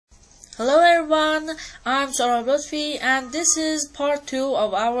Hello everyone, I'm Sarah Lutfi and this is part 2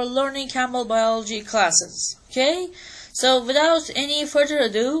 of our learning Campbell Biology classes. Okay, so without any further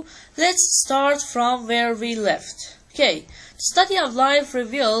ado, let's start from where we left. Okay, the study of life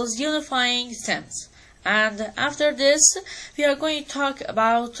reveals unifying themes. And after this, we are going to talk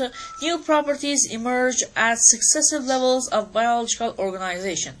about new properties emerge at successive levels of biological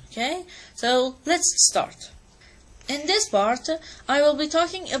organization. Okay, so let's start. In this part, I will be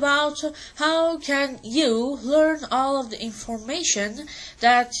talking about how can you learn all of the information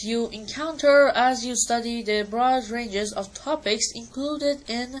that you encounter as you study the broad ranges of topics included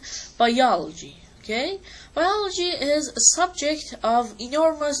in biology. Okay? Biology is a subject of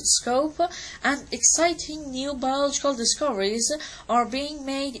enormous scope and exciting new biological discoveries are being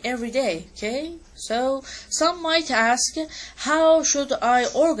made every day. Okay? So, some might ask, how should I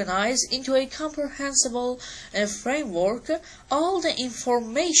organize into a comprehensible framework all the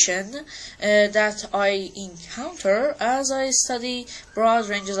information that I encounter as I study broad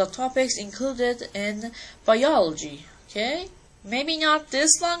ranges of topics included in biology? Okay? Maybe not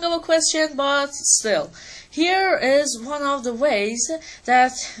this long of a question, but still. Here is one of the ways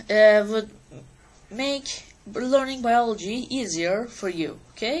that would make learning biology easier for you.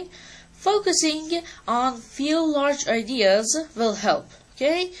 Okay? Focusing on few large ideas will help.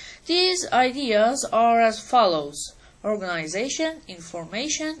 Okay? These ideas are as follows: organization,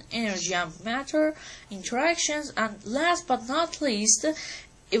 information, energy and matter, interactions, and last but not least,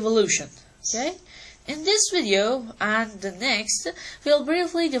 evolution. Okay? In this video and the next, we'll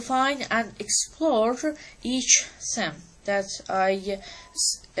briefly define and explore each theme that I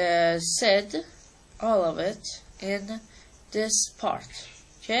said, all of it, in this part.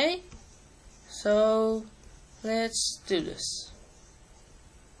 Okay? So, let's do this.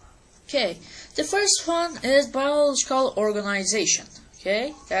 Okay, the first one is biological organization.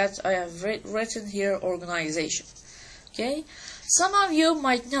 Okay, that I have written here, organization. Okay, some of you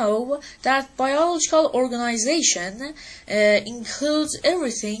might know that biological organization includes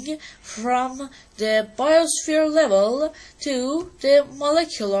everything from the biosphere level to the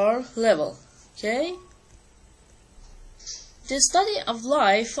molecular level. Okay? The study of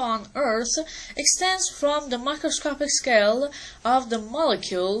life on Earth extends from the microscopic scale of the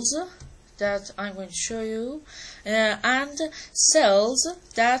molecules that I'm going to show you and cells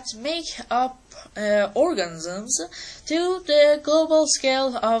that make up organisms to the global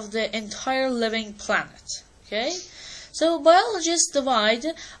scale of the entire living planet. Okay? So biologists divide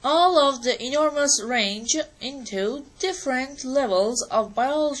all of the enormous range into different levels of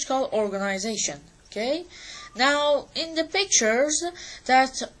biological organization. Okay? Now, in the pictures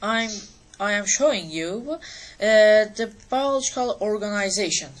that I am showing you, the biological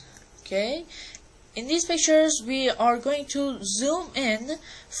organization. Okay? In these pictures, we are going to zoom in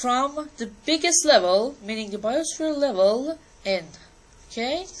from the biggest level, meaning the biosphere level, in.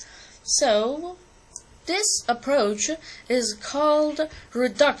 Okay? So, this approach is called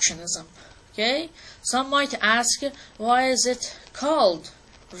reductionism. Okay? Some might ask, why is it called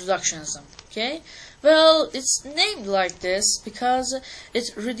reductionism? Okay? Well, it's named like this because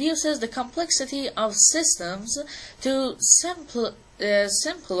it reduces the complexity of systems to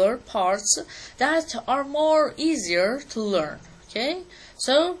simpler parts that are more easier to learn. Okay?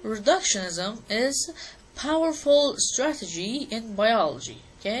 So, reductionism is a powerful strategy in biology.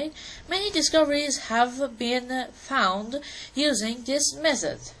 Okay? Many discoveries have been found using this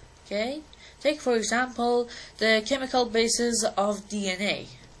method. Okay? Take, for example, the chemical basis of DNA.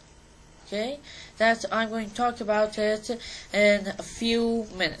 Okay? That I'm going to talk about it in a few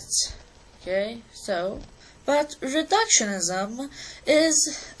minutes. Okay? So, but reductionism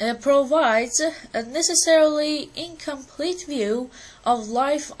provides a necessarily incomplete view of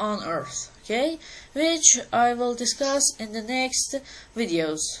life on Earth, okay, which I will discuss in the next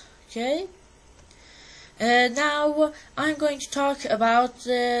videos. Okay. Now I'm going to talk about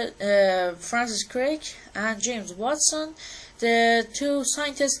Francis Crick and James Watson, the two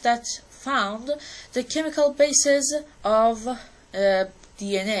scientists that found the chemical basis of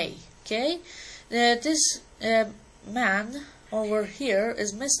DNA. Okay. This man over here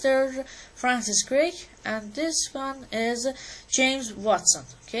is Mr. Francis Crick, and this one is James Watson.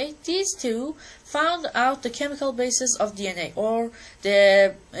 Okay, these two found out the chemical basis of DNA, or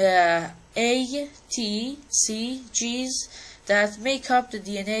the A, T, C, G's that make up the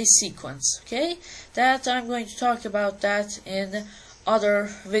DNA sequence. Okay, that I'm going to talk about that in other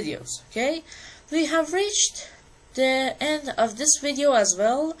videos. Okay, we have reached the end of this video as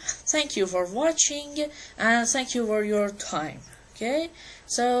well. Thank you for watching and thank you for your time. Okay,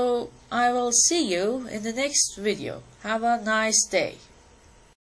 so I will see you in the next video. Have a nice day.